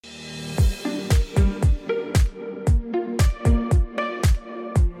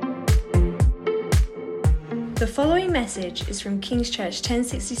The following message is from King's Church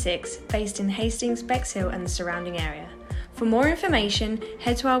 1066, based in Hastings, Bexhill and the surrounding area. For more information,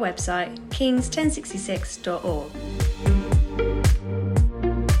 head to our website, kings1066.org.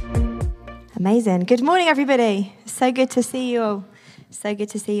 Amazing. Good morning, everybody. So good to see you all. So good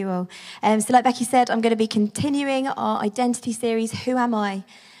to see you all. So like Becky said, I'm going to be continuing our identity series, Who Am I?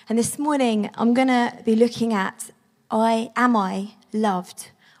 And this morning, I'm going to be looking at, am I loved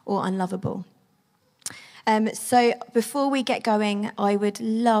or unlovable? So before we get going, I would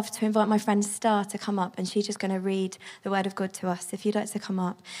love to invite my friend Star to come up, and she's just going to read the Word of God to us. If you'd like to come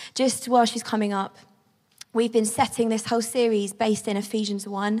up. Just while she's coming up, we've been setting this whole series based in Ephesians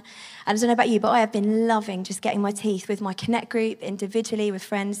 1. And I don't know about you, but I have been loving just getting my teeth with my Connect group, individually, with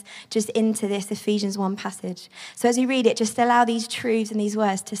friends, just into this Ephesians 1 passage. So as we read it, just allow these truths and these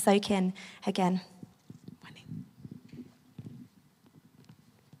words to soak in again.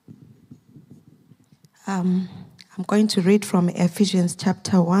 I'm going to read from Ephesians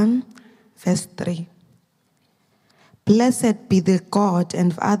chapter 1, verse 3. Blessed be the God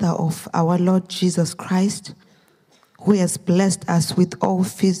and Father of our Lord Jesus Christ, who has blessed us with all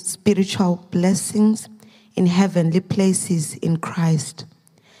spiritual blessings in heavenly places in Christ,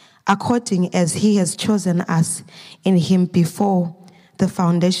 according as he has chosen us in him before the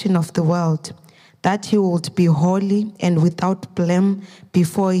foundation of the world, that he would be holy and without blame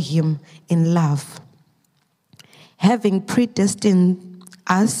before him in love, having predestined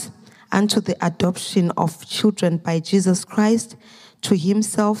us unto the adoption of children by Jesus Christ to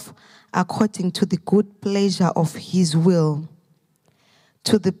himself, according to the good pleasure of his will,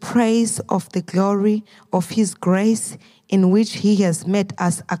 to the praise of the glory of his grace, in which he has made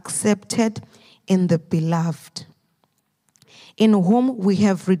us accepted in the beloved, in whom we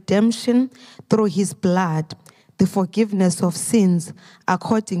have redemption through his blood, the forgiveness of sins,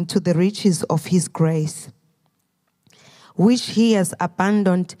 according to the riches of his grace, which he has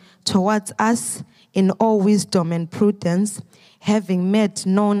abandoned towards us in all wisdom and prudence, having made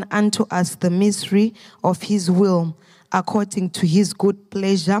known unto us the mystery of his will, according to his good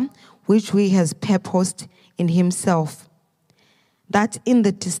pleasure, which he has purposed in himself, that in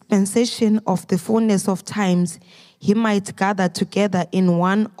the dispensation of the fullness of times he might gather together in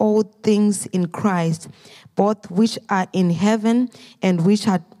one all things in Christ, both which are in heaven and which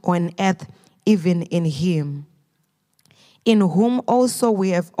are on earth, even in him, in whom also we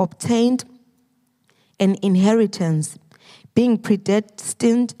have obtained an inheritance, being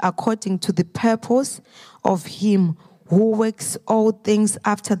predestined according to the purpose of him who works all things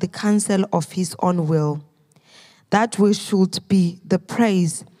after the counsel of his own will, that we should be the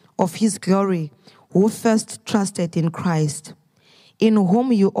praise of his glory, who first trusted in Christ, in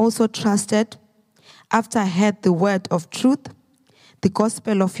whom you also trusted, after heard the word of truth, the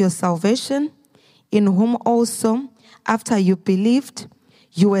gospel of your salvation, in whom also after you believed,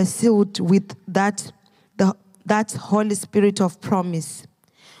 you were sealed with that Holy Spirit of promise,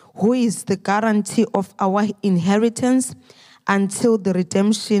 who is the guarantee of our inheritance until the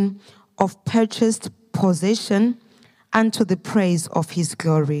redemption of purchased possession, unto the praise of his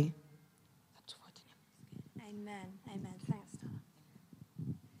glory. Amen. Amen. Thanks, Star.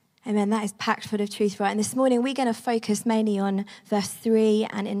 Amen. That is packed full of truth, right? And this morning we're going to focus mainly on verse 4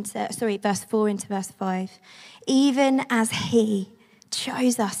 into verse 5. Even as he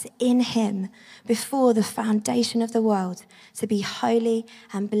chose us in him before the foundation of the world to be holy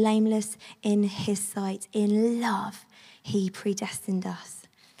and blameless in his sight. In love, he predestined us.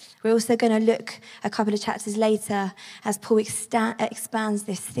 We're also going to look a couple of chapters later as Paul expands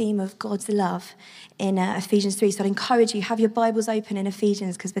this theme of God's love in Ephesians 3. So I'd encourage you, have your Bibles open in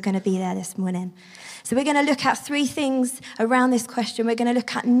Ephesians, because we're going to be there this morning. So we're going to look at three things around this question. We're going to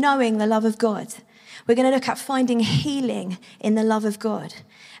look at knowing the love of God. We're going to look at finding healing in the love of God.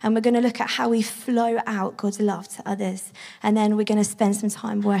 And we're going to look at how we flow out God's love to others. And then we're going to spend some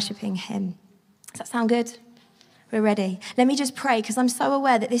time worshiping him. Does that sound good? We're ready. Let me just pray, because I'm so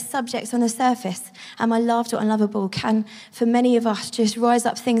aware that this subject on the surface, am I loved or unlovable, can, for many of us, just rise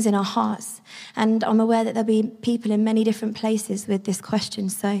up things in our hearts. And I'm aware that there'll be people in many different places with this question.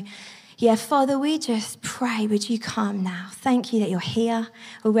 So, yeah, Father, we just pray, would you come now? Thank you that you're here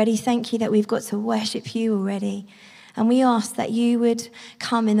already. Thank you that we've got to worship you already. And we ask that you would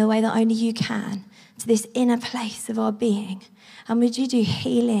come in the way that only you can to this inner place of our being. And would you do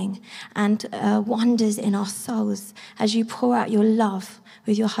healing and wonders in our souls as you pour out your love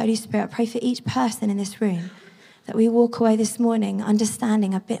with your Holy Spirit. I pray for each person in this room that we walk away this morning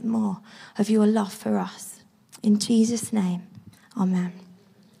understanding a bit more of your love for us. In Jesus' name, amen.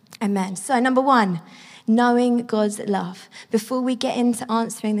 Amen. So number one, knowing God's love. Before we get into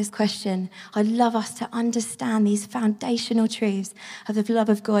answering this question, I'd love us to understand these foundational truths of the love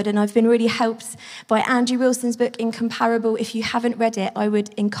of God. And I've been really helped by Andrew Wilson's book, Incomparable. If you haven't read it, I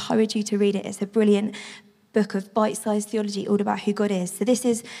would encourage you to read it. It's a brilliant book of bite-sized theology all about who God is. So this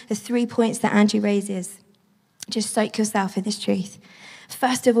is the 3 points that Andrew raises. Just soak yourself in this truth.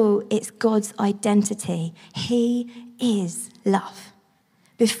 First of all, it's God's identity. He is love.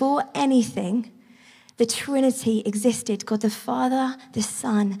 Before anything, the Trinity existed. God the Father, the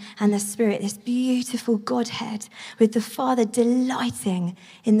Son, and the Spirit. This beautiful Godhead with the Father delighting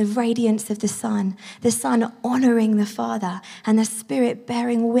in the radiance of the Son honouring the Father, and the Spirit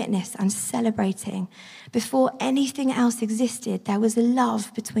bearing witness and celebrating. Before anything else existed, there was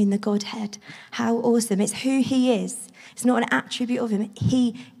love between the Godhead. How awesome. It's who he is. It's not an attribute of him.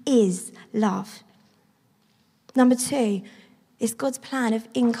 He is love. Number 2, it's God's plan of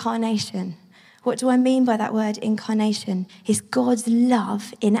incarnation. What do I mean by that word, incarnation? It's God's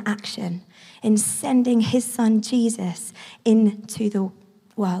love in action, in sending his son Jesus into the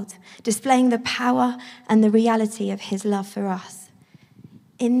world, displaying the power and the reality of his love for us.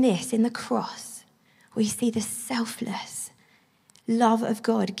 In the cross, we see the selfless love of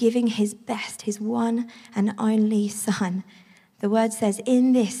God, giving his best, his one and only son. The word says,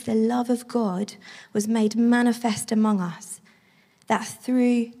 in this, the love of God was made manifest among us, that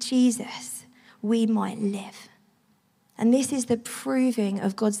through Jesus, we might live. And this is the proving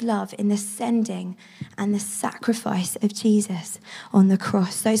of God's love in the sending and the sacrifice of Jesus on the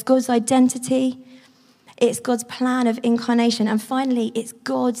cross. So it's God's identity, it's God's plan of incarnation, and finally, it's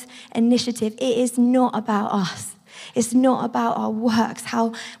God's initiative. It is not about us. It's not about our works,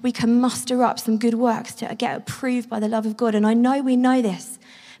 how we can muster up some good works to get approved by the love of God. And I know we know this,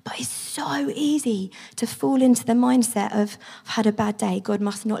 but it's so easy to fall into the mindset of, I've had a bad day, God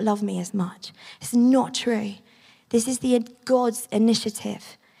must not love me as much. It's not true. This is God's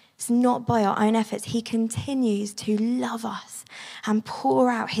initiative. It's not by our own efforts. He continues to love us and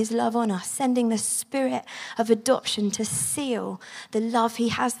pour out his love on us, sending the Spirit of adoption to seal the love he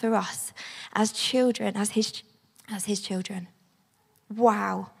has for us as children, as his children.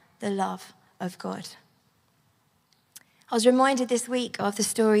 Wow, the love of God. I was reminded this week of the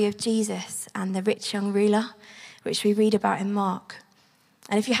story of Jesus and the rich young ruler, which we read about in Mark.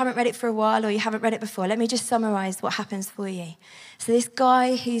 And if you haven't read it for a while or you haven't read it before, let me just summarize what happens for you. So this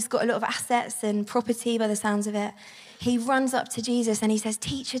guy who's got a lot of assets and property by the sounds of it, he runs up to Jesus and he says,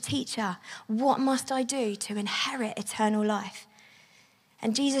 "Teacher, teacher, what must I do to inherit eternal life?"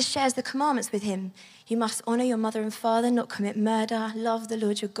 And Jesus shares the commandments with him. You must honour your mother and father, not commit murder, love the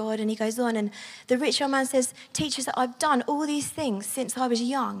Lord your God. And he goes on. And the rich young man says, "Teacher, I've done all these things since I was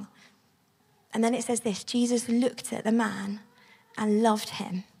young." And then it says this, Jesus looked at the man and loved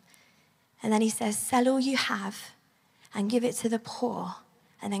him. And then he says, "Sell all you have and give it to the poor,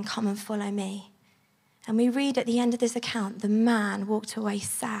 and then come and follow me." And we read at the end of this account, the man walked away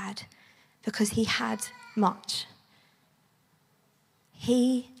sad because he had much.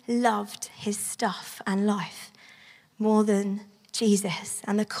 He loved his stuff and life more than Jesus,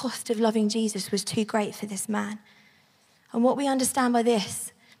 and the cost of loving Jesus was too great for this man. And what we understand by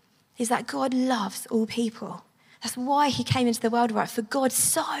this is that God loves all people. That's why he came into the world, right? For God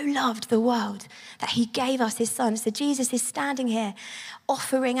so loved the world that he gave us his son. So Jesus is standing here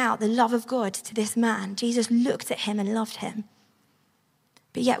offering out the love of God to this man. Jesus looked at him and loved him.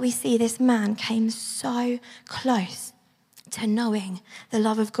 But yet we see this man came so close to knowing the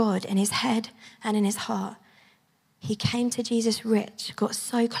love of God in his head and in his heart. He came to Jesus rich, got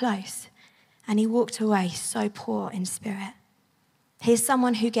so close, and he walked away so poor in spirit. Here's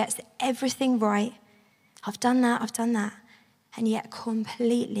someone who gets everything right. I've done that, and yet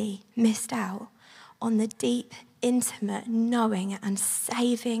completely missed out on the deep, intimate knowing and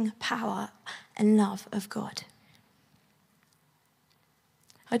saving power and love of God.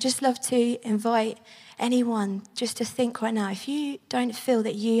 I'd just love to invite anyone just to think right now, if you don't feel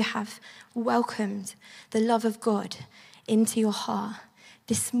that you have welcomed the love of God into your heart,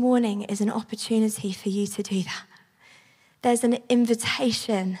 this morning is an opportunity for you to do that. There's an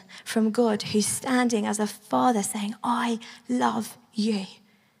invitation from God who's standing as a father saying, "I love you.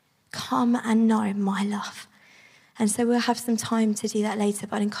 Come and know my love." And so we'll have some time to do that later,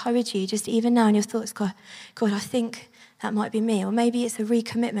 but I encourage you, just even now in your thoughts, God, I think that might be me. Or maybe it's a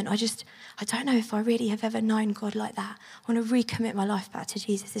recommitment. I don't know if I really have ever known God like that. I want to recommit my life back to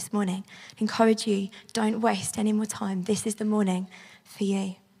Jesus this morning. I encourage you, don't waste any more time. This is the morning for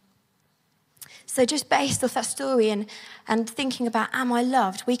you. So just based off that story and thinking about, am I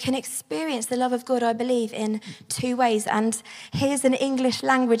loved? We can experience the love of God, I believe, in two ways. And here's an English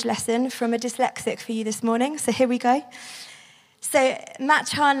language lesson from a dyslexic for you this morning. So here we go. So Matt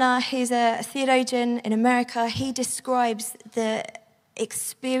Chandler, who's a theologian in America, he describes the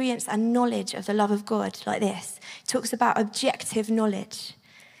experience and knowledge of the love of God like this. He talks about objective knowledge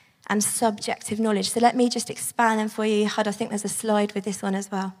and subjective knowledge. So let me just expand them for you. Hud, I think there's a slide with this one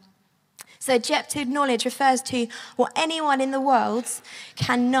as well. So objective knowledge refers to what anyone in the world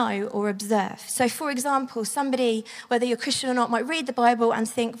can know or observe. So for example, somebody, whether you're Christian or not, might read the Bible and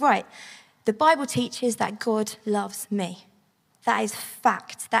think, right, the Bible teaches that God loves me. That is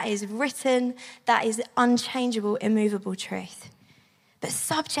fact. That is written. That is unchangeable, immovable truth. But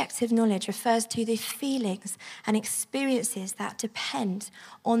subjective knowledge refers to the feelings and experiences that depend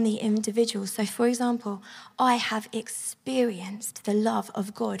on the individual. So, for example, I have experienced the love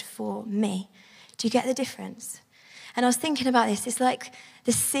of God for me. Do you get the difference? And I was thinking about this. It's like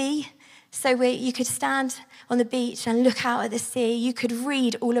the sea. So where you could stand on the beach and look out at the sea. You could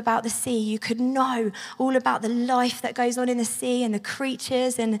read all about the sea. You could know all about the life that goes on in the sea and the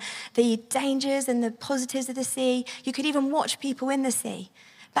creatures and the dangers and the positives of the sea. You could even watch people in the sea.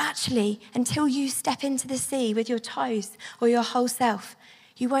 But actually, until you step into the sea with your toes or your whole self,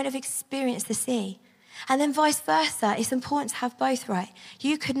 you won't have experienced the sea. And then vice versa, it's important to have both, right?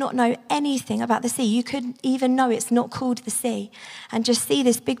 You could not know anything about the sea. You could even know it's not called the sea and just see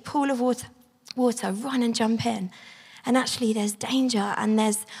this big pool of water, run and jump in. And actually there's danger and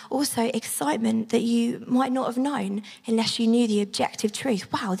there's also excitement that you might not have known unless you knew the objective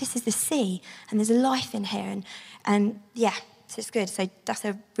truth. Wow, this is the sea and there's life in here. And yeah, so it's good. So that's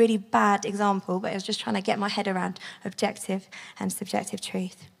a really bad example, but I was just trying to get my head around objective and subjective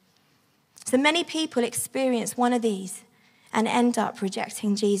truth. So many people experience one of these and end up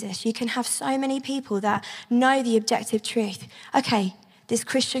rejecting Jesus. You can have so many people that know the objective truth. Okay, this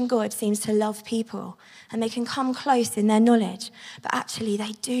Christian God seems to love people and they can come close in their knowledge, but actually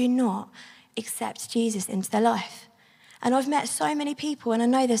they do not accept Jesus into their life. And I've met so many people, and I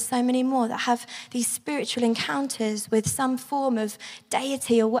know there's so many more, that have these spiritual encounters with some form of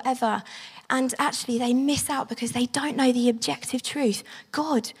deity or whatever, and actually they miss out because they don't know the objective truth.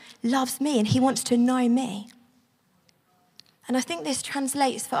 God loves me and he wants to know me. And I think this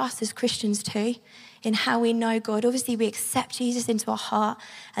translates for us as Christians too, in how we know God. Obviously, we accept Jesus into our heart,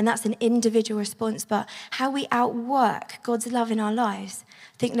 and that's an individual response, but how we outwork God's love in our lives,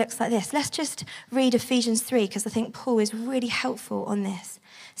 I think looks like this. Let's just read Ephesians 3, because I think Paul is really helpful on this.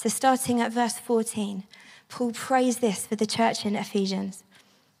 So starting at verse 14, Paul prays this for the church in Ephesians.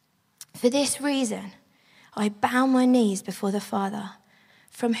 For this reason, I bow my knees before the Father,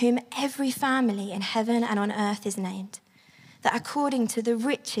 from whom every family in heaven and on earth is named, that according to the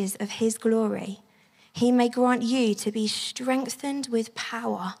riches of his glory, he may grant you to be strengthened with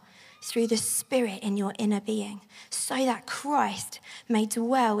power through the Spirit in your inner being, so that Christ may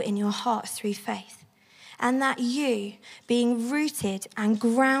dwell in your hearts through faith, and that you, being rooted and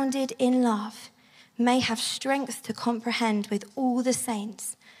grounded in love, may have strength to comprehend with all the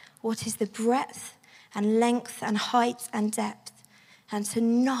saints what is the breadth and length and height and depth, and to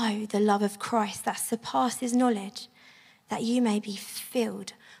know the love of Christ that surpasses knowledge, that you may be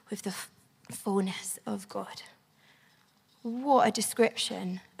filled with the fullness of God. What a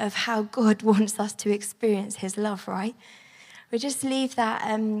description of how God wants us to experience his love, right? We'll just leave that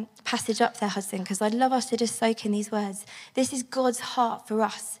passage up there, Hudson, because I'd love us to just soak in these words. This is God's heart for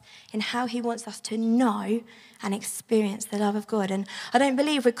us in how he wants us to know and experience the love of God. And I don't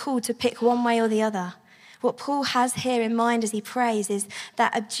believe we're called to pick one way or the other. What Paul has here in mind as he prays is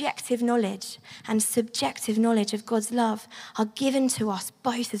that objective knowledge and subjective knowledge of God's love are given to us,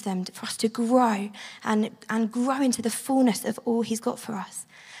 both of them, for us to grow and grow into the fullness of all he's got for us.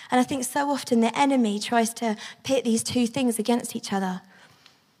 And I think so often the enemy tries to pit these two things against each other.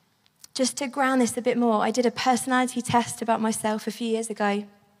 Just to ground this a bit more, I did a personality test about myself a few years ago.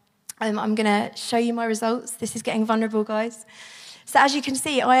 I'm going to show you my results. This is getting vulnerable, guys. So as you can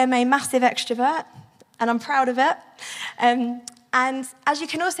see, I am a massive extrovert, and I'm proud of it. And as you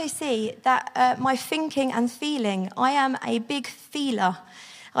can also see, that my thinking and feeling, I am a big feeler.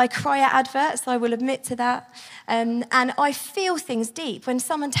 I cry at adverts, I will admit to that. And I feel things deep. When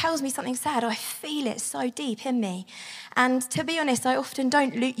someone tells me something sad, I feel it so deep in me. And to be honest, I often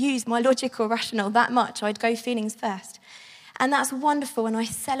don't use my logic or rational that much. I'd go feelings first. And that's wonderful, and I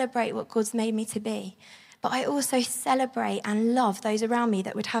celebrate what God's made me to be. But I also celebrate and love those around me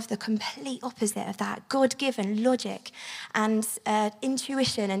that would have the complete opposite of that, God-given logic and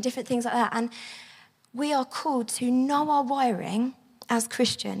intuition and different things like that. And we are called to know our wiring as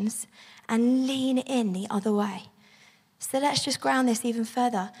Christians and lean in the other way. So let's just ground this even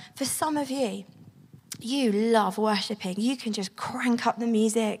further. For some of you, you love worshiping. You can just crank up the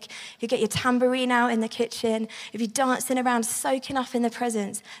music. You get your tambourine out in the kitchen. If you're dancing around, soaking up in the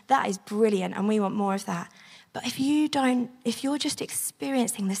presence, that is brilliant, and we want more of that. But if you're just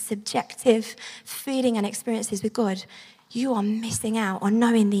experiencing the subjective feeling and experiences with God, you are missing out on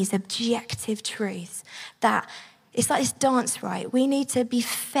knowing these objective truths that it's like this dance, right? We need to be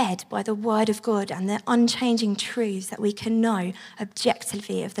fed by the word of God and the unchanging truths that we can know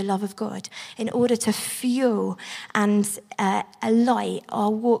objectively of the love of God in order to fuel and alight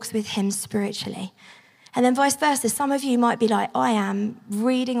our walks with him spiritually. And then vice versa, some of you might be like, I am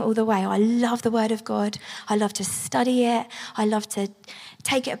reading all the way. I love the word of God. I love to study it. I love to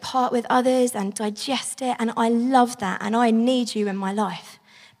take it apart with others and digest it. And I love that. And I need you in my life,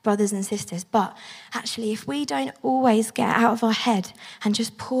 brothers and sisters. But actually, if we don't always get out of our head and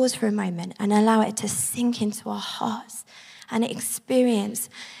just pause for a moment and allow it to sink into our hearts and experience,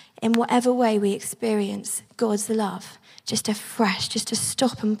 in whatever way we experience God's love, just afresh, just to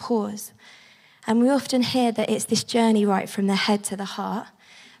stop and pause. And we often hear that it's this journey right from the head to the heart.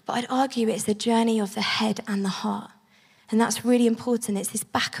 But I'd argue it's a journey of the head and the heart. And that's really important. It's this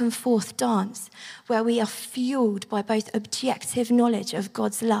back and forth dance where we are fueled by both objective knowledge of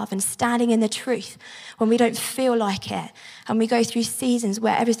God's love and standing in the truth when we don't feel like it. And we go through seasons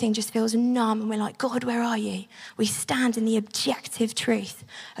where everything just feels numb and we're like, God, where are you? We stand in the objective truth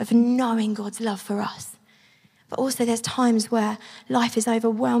of knowing God's love for us. But also there's times where life is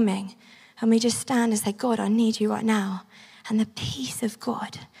overwhelming and we just stand and say, God, I need you right now. And the peace of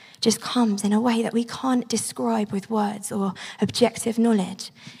God just comes in a way that we can't describe with words or objective knowledge.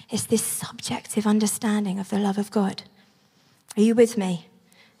 It's this subjective understanding of the love of God. Are you with me?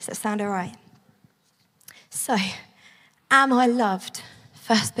 Does that sound all right? So, am I loved?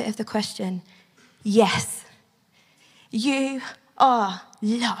 First bit of the question, yes. You are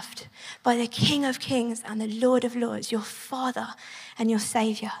loved by the King of Kings and the Lord of Lords, your Father and your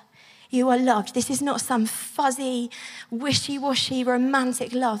Saviour. You are loved. This is not some fuzzy, wishy-washy,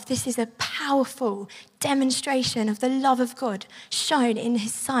 romantic love. This is a powerful demonstration of the love of God shown in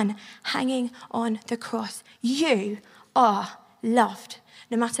his Son hanging on the cross. You are loved.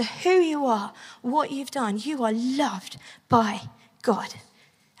 No matter who you are, what you've done, you are loved by God.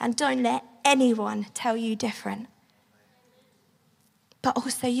 And don't let anyone tell you different. But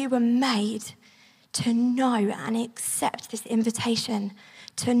also you were made to know and accept this invitation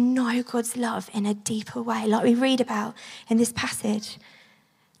to know God's love in a deeper way, like we read about in this passage.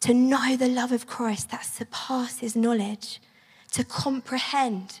 To know the love of Christ that surpasses knowledge, to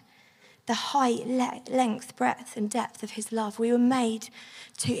comprehend the height, length, breadth, and depth of his love. We were made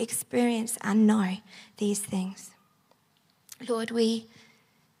to experience and know these things. Lord, we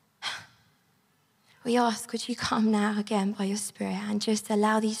ask, would you come now again by your Spirit and just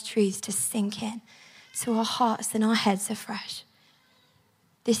allow these truths to sink in to our hearts and our heads afresh.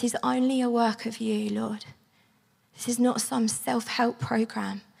 This is only a work of you, Lord. This is not some self-help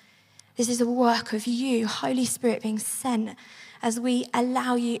program. This is a work of you, Holy Spirit, being sent as we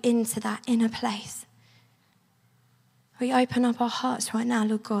allow you into that inner place. We open up our hearts right now,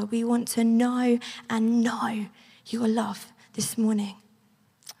 Lord God. We want to know and know your love this morning.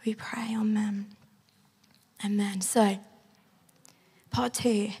 We pray, amen. Amen. So, part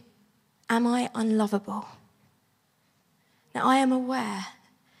 2, am I unlovable? Now, I am aware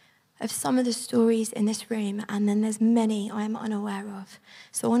of some of the stories in this room, and then there's many I am unaware of.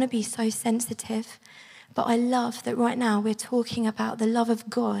 So I want to be so sensitive, but I love that right now we're talking about the love of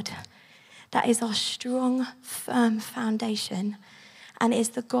God. That is our strong, firm foundation, and is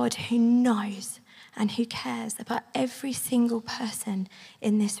the God who knows and who cares about every single person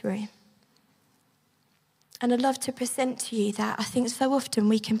in this room. And I'd love to present to you that I think so often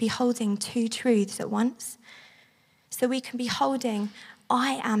we can be holding two truths at once. So we can be holding,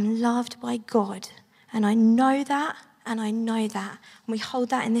 I am loved by God, and I know that, and I know that. And we hold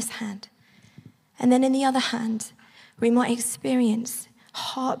that in this hand. And then in the other hand, we might experience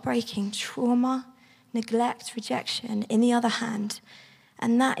heartbreaking trauma, neglect, rejection in the other hand.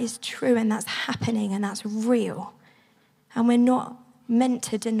 And that is true, and that's happening, and that's real. And we're not meant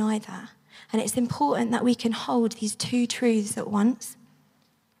to deny that. And it's important that we can hold these two truths at once.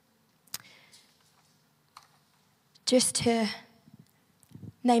 Just to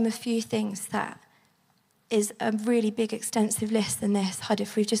name a few things that is a really big, extensive list than this. Hud,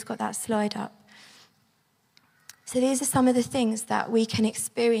 if we've just got that slide up. So these are some of the things that we can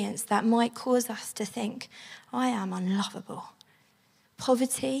experience that might cause us to think, I am unlovable.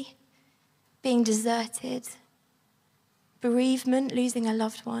 Poverty, being deserted, bereavement, losing a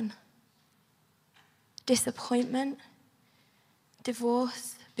loved one, disappointment,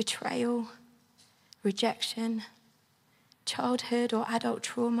 divorce, betrayal, rejection, childhood or adult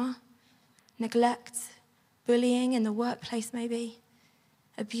trauma, neglect, bullying in the workplace maybe,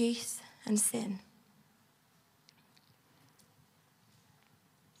 abuse and sin.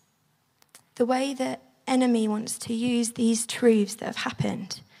 The way the enemy wants to use these truths that have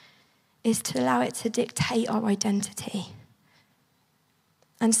happened is to allow it to dictate our identity.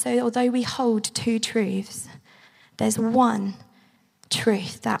 And so although we hold two truths, there's one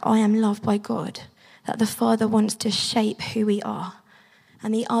truth that I am loved by God, that the Father wants to shape who we are,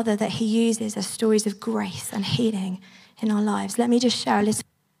 and the other that he uses as stories of grace and healing in our lives. Let me just share a little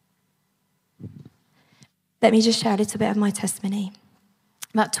bit of my testimony.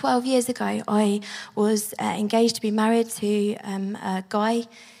 About 12 years ago, I was engaged to be married to a guy,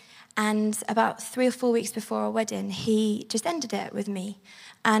 and about 3 or 4 weeks before our wedding, he just ended it with me.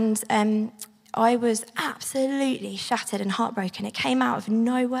 And I was absolutely shattered and heartbroken. It came out of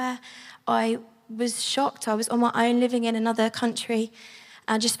nowhere. I was shocked. I was on my own, living in another country.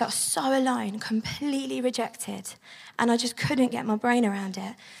 I just felt so alone, completely rejected. And I just couldn't get my brain around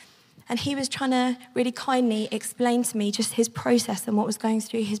it. And he was trying to really kindly explain to me just his process and what was going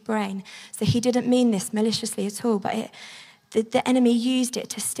through his brain. So he didn't mean this maliciously at all, but the enemy used it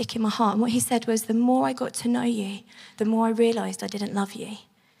to stick in my heart. And what he said was, the more I got to know you, the more I realised I didn't love you.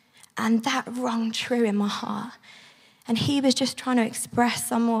 And that rung true in my heart. And he was just trying to express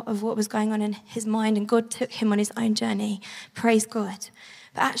somewhat of what was going on in his mind, and God took him on his own journey. Praise God.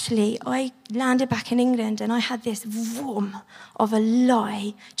 But actually, I landed back in England and I had this vroom of a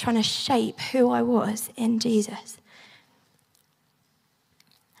lie trying to shape who I was in Jesus.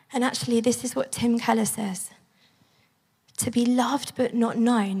 And actually, this is what Tim Keller says. To be loved but not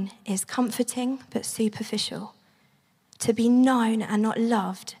known is comforting but superficial. To be known and not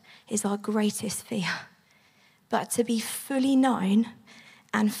loved is our greatest fear. But to be fully known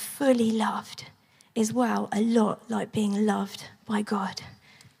and fully loved is, well, a lot like being loved by God.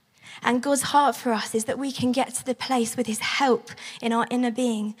 And God's heart for us is that we can get to the place with his help in our inner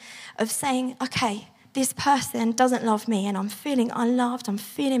being of saying, okay, this person doesn't love me and I'm feeling unloved, I'm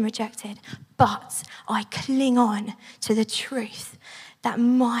feeling rejected, but I cling on to the truth that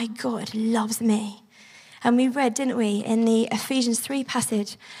my God loves me. And we read, didn't we, in the Ephesians 3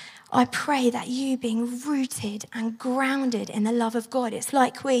 passage, I pray that you, being rooted and grounded in the love of God, it's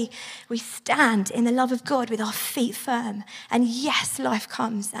like we stand in the love of God with our feet firm. And yes, life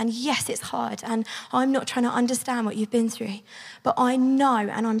comes. And yes, it's hard. And I'm not trying to understand what you've been through. But I know,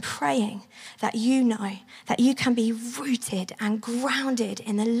 and I'm praying that you know, that you can be rooted and grounded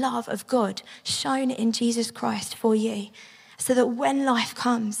in the love of God shown in Jesus Christ for you. So that when life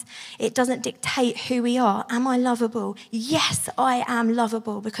comes, it doesn't dictate who we are. Am I lovable? Yes, I am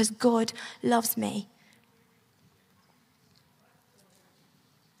lovable because God loves me.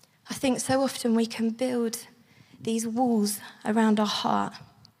 I think so often we can build these walls around our heart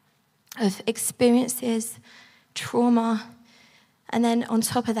of experiences, trauma, and then on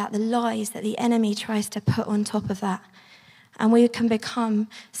top of that, the lies that the enemy tries to put on top of that. And we can become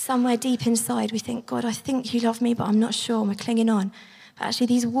somewhere deep inside. We think, God, I think you love me, but I'm not sure. And we're clinging on. But actually,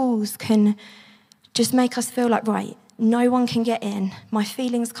 these walls can just make us feel like, right, no one can get in. My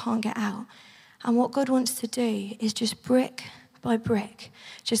feelings can't get out. And what God wants to do is just brick by brick,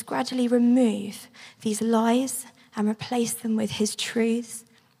 just gradually remove these lies and replace them with his truths.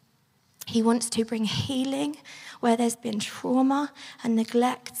 He wants to bring healing where there's been trauma and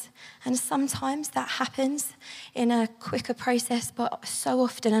neglect. And sometimes that happens in a quicker process, but so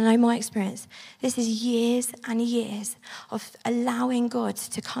often, I know my experience, this is years and years of allowing God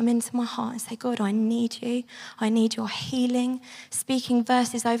to come into my heart and say, God, I need you. I need your healing. Speaking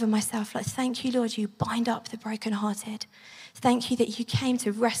verses over myself like, thank you, Lord, you bind up the brokenhearted. Thank you that you came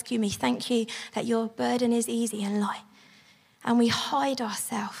to rescue me. Thank you that your burden is easy and light. And we hide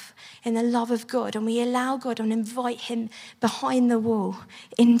ourselves in the love of God, and we allow God and invite him behind the wall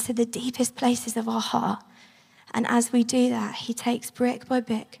into the deepest places of our heart. And as we do that, he takes brick by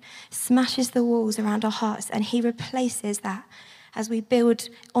brick, smashes the walls around our hearts, and he replaces that as we build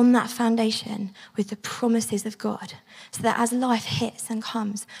on that foundation with the promises of God. So that as life hits and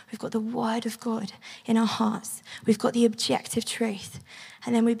comes, we've got the word of God in our hearts. We've got the objective truth.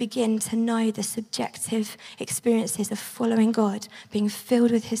 And then we begin to know the subjective experiences of following God, being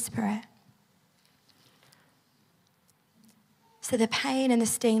filled with his Spirit. So the pain and the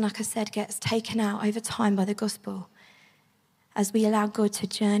sting, like I said, gets taken out over time by the gospel as we allow God to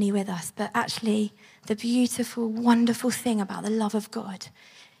journey with us. But actually, the beautiful, wonderful thing about the love of God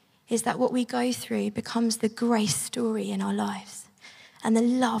is that what we go through becomes the grace story in our lives. and the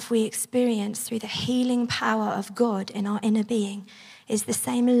love we experience through the healing power of God in our inner being is the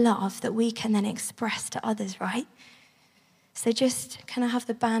same love that we can then express to others, right? So can I have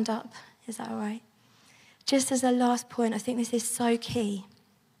the band up? Is that all right? Just as a last point, I think this is so key.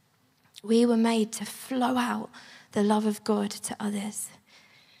 We were made to flow out the love of God to others.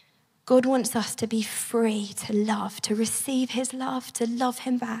 God wants us to be free to love, to receive his love, to love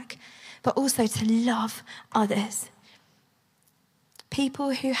him back, but also to love others.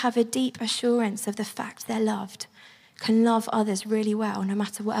 People who have a deep assurance of the fact they're loved can love others really well, no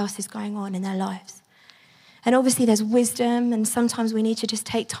matter what else is going on in their lives. And obviously there's wisdom, and sometimes we need to just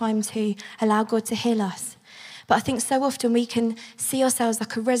take time to allow God to heal us. But I think so often we can see ourselves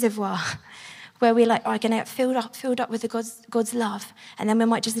like a reservoir where we're like, I'm going to get filled up with God's love, and then we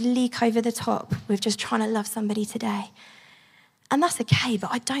might just leak over the top with just trying to love somebody today. And that's okay,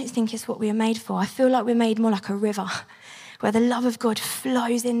 but I don't think it's what we are made for. I feel like we're made more like a river where the love of God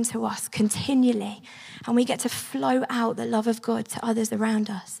flows into us continually, and we get to flow out the love of God to others around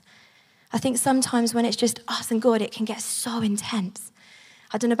us. I think sometimes when it's just us and God, it can get so intense.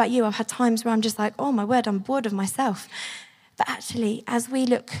 I don't know about you, I've had times where I'm just like, oh my word, I'm bored of myself. But actually, as we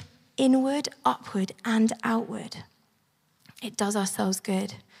look inward, upward, and outward, it does ourselves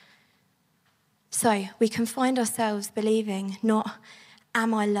good. So we can find ourselves believing not,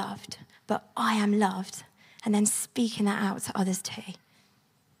 am I loved, but I am loved, and then speaking that out to others too.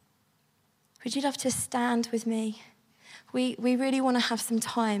 Would you love to stand with me? We really want to have some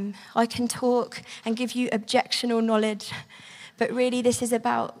time. I can talk and give you objectional knowledge, but really this is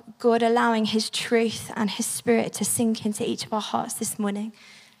about God allowing his truth and his spirit to sink into each of our hearts this morning.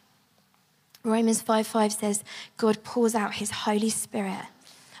 Romans 5:5 says, God pours out his Holy Spirit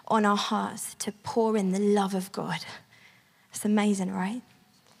on our hearts to pour in the love of God. It's amazing, right?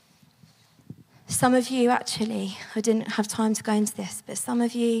 Some of you actually, I didn't have time to go into this, but some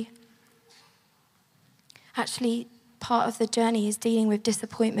of you actually, part of the journey is dealing with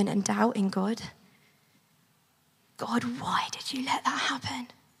disappointment and doubt in God. God, why did you let that happen?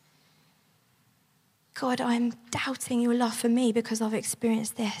 God, I'm doubting your love for me because I've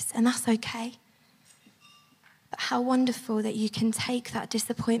experienced this, and that's okay. But how wonderful that you can take that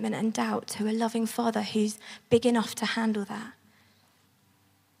disappointment and doubt to a loving Father who's big enough to handle that.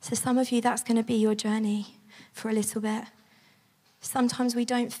 So some of you, that's going to be your journey for a little bit. Sometimes we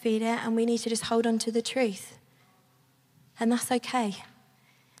don't feel it, and we need to just hold on to the truth. And that's okay.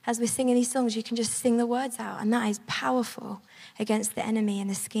 As we're singing these songs, you can just sing the words out, and that is powerful against the enemy and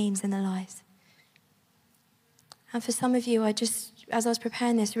the schemes and the lies. And for some of you, as I was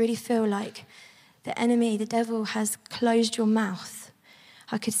preparing this, really feel like the enemy, the devil, has closed your mouth.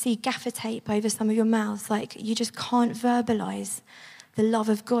 I could see gaffer tape over some of your mouths, like you just can't verbalize the love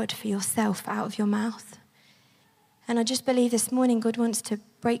of God for yourself out of your mouth. And I just believe this morning God wants to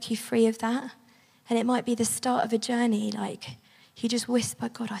break you free of that. And it might be the start of a journey, like you just whisper,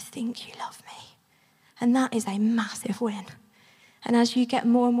 God, I think you love me. And that is a massive win. And as you get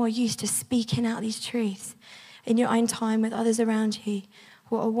more and more used to speaking out these truths in your own time with others around you,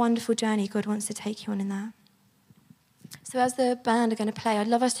 what a wonderful journey God wants to take you on in that. So as the band are going to play, I'd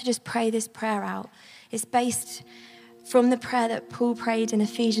love us to just pray this prayer out. It's based from the prayer that Paul prayed in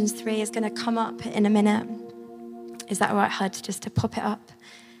Ephesians 3. It's going to come up in a minute. Is that all right, Hud, just to pop it up?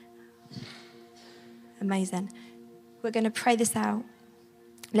 Amazing. We're going to pray this out.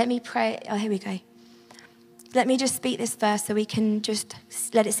 Let me pray. Oh, here we go. Let me just speak this verse so we can just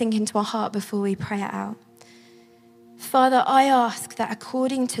let it sink into our heart before we pray it out. Father, I ask that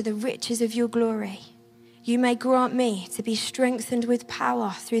according to the riches of your glory, you may grant me to be strengthened with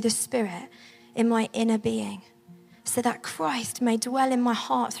power through the Spirit in my inner being, so that Christ may dwell in my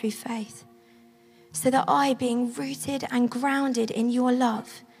heart through faith, so that I, being rooted and grounded in your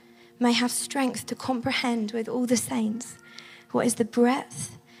love, may have strength to comprehend with all the saints what is the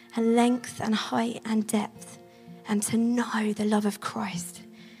breadth and length and height and depth, and to know the love of Christ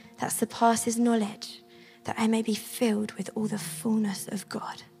that surpasses knowledge, that I may be filled with all the fullness of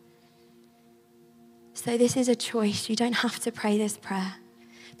God. So this is a choice. You don't have to pray this prayer.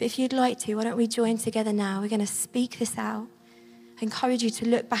 But if you'd like to, why don't we join together now? We're going to speak this out. I encourage you to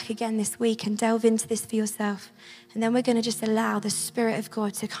look back again this week and delve into this for yourself. And then we're going to just allow the Spirit of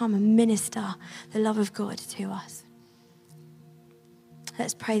God to come and minister the love of God to us.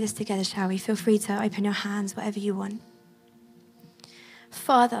 Let's pray this together, shall we? Feel free to open your hands, whatever you want.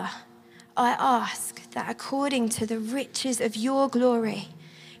 Father, I ask that according to the riches of your glory,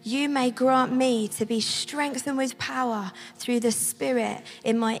 you may grant me to be strengthened with power through the Spirit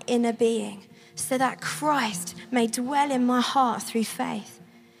in my inner being, so that Christ may dwell in my heart through faith,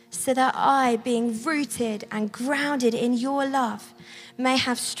 so that I, being rooted and grounded in your love, may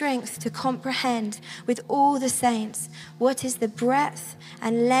have strength to comprehend with all the saints what is the breadth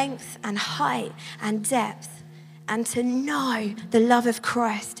and length and height and depth, and to know the love of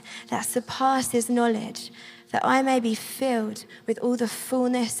Christ that surpasses knowledge, that I may be filled with all the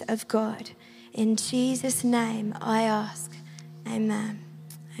fullness of God. In Jesus' name I ask. Amen.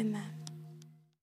 Amen.